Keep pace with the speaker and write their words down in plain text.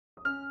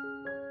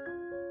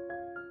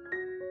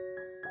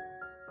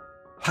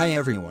Hi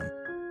everyone.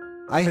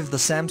 I have the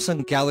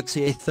Samsung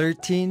Galaxy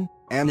A13,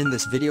 and in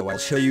this video I'll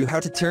show you how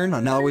to turn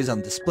on always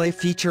on display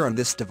feature on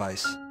this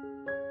device.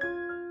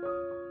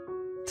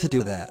 To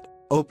do that,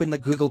 open the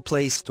Google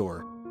Play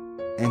Store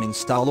and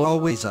install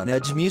Always On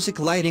Edge Music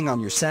Lighting on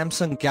your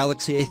Samsung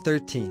Galaxy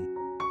A13.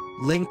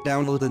 Link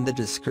download in the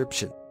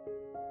description.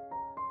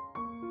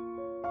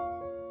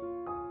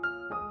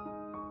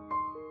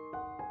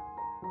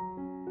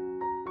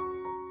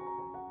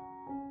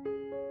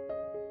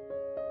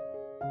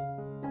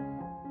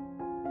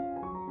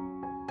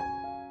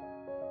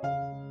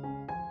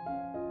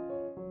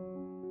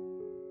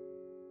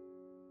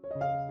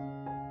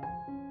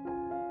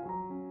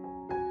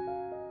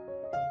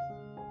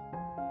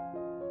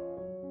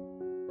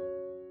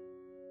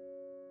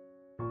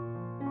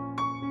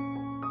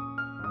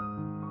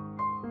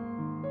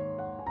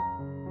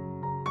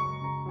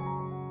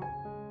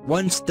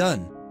 Once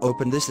done,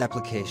 open this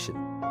application.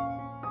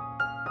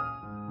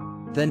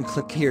 Then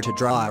click here to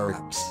draw our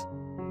apps.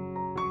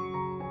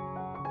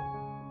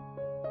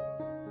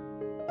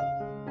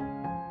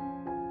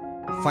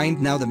 Find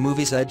now the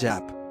Movies Edge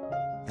app,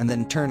 and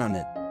then turn on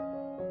it.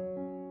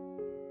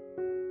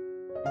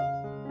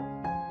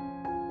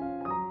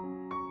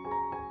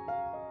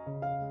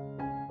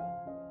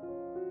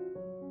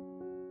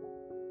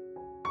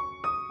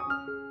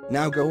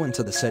 Now go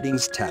into the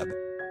Settings tab.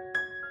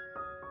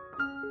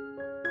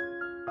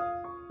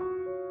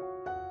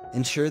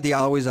 Ensure the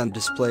Always On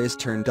display is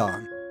turned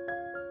on.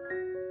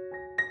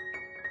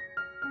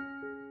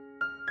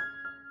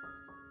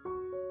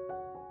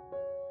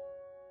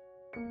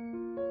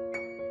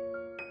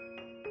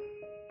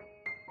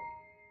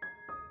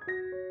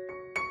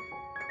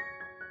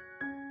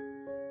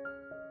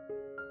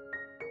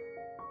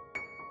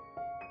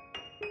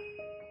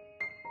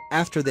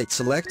 After that,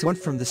 select one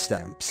from the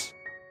stamps.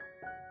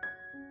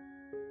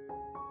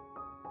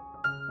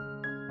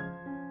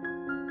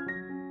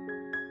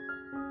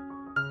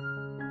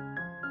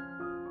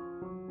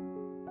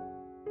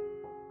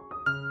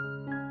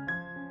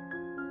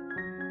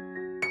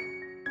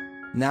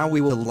 Now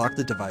we will lock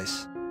the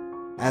device.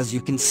 As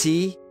you can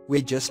see,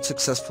 we just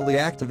successfully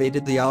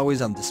activated the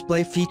Always On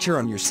display feature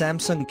on your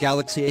Samsung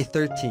Galaxy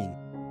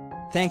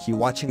A13. Thank you for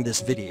watching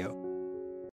this video.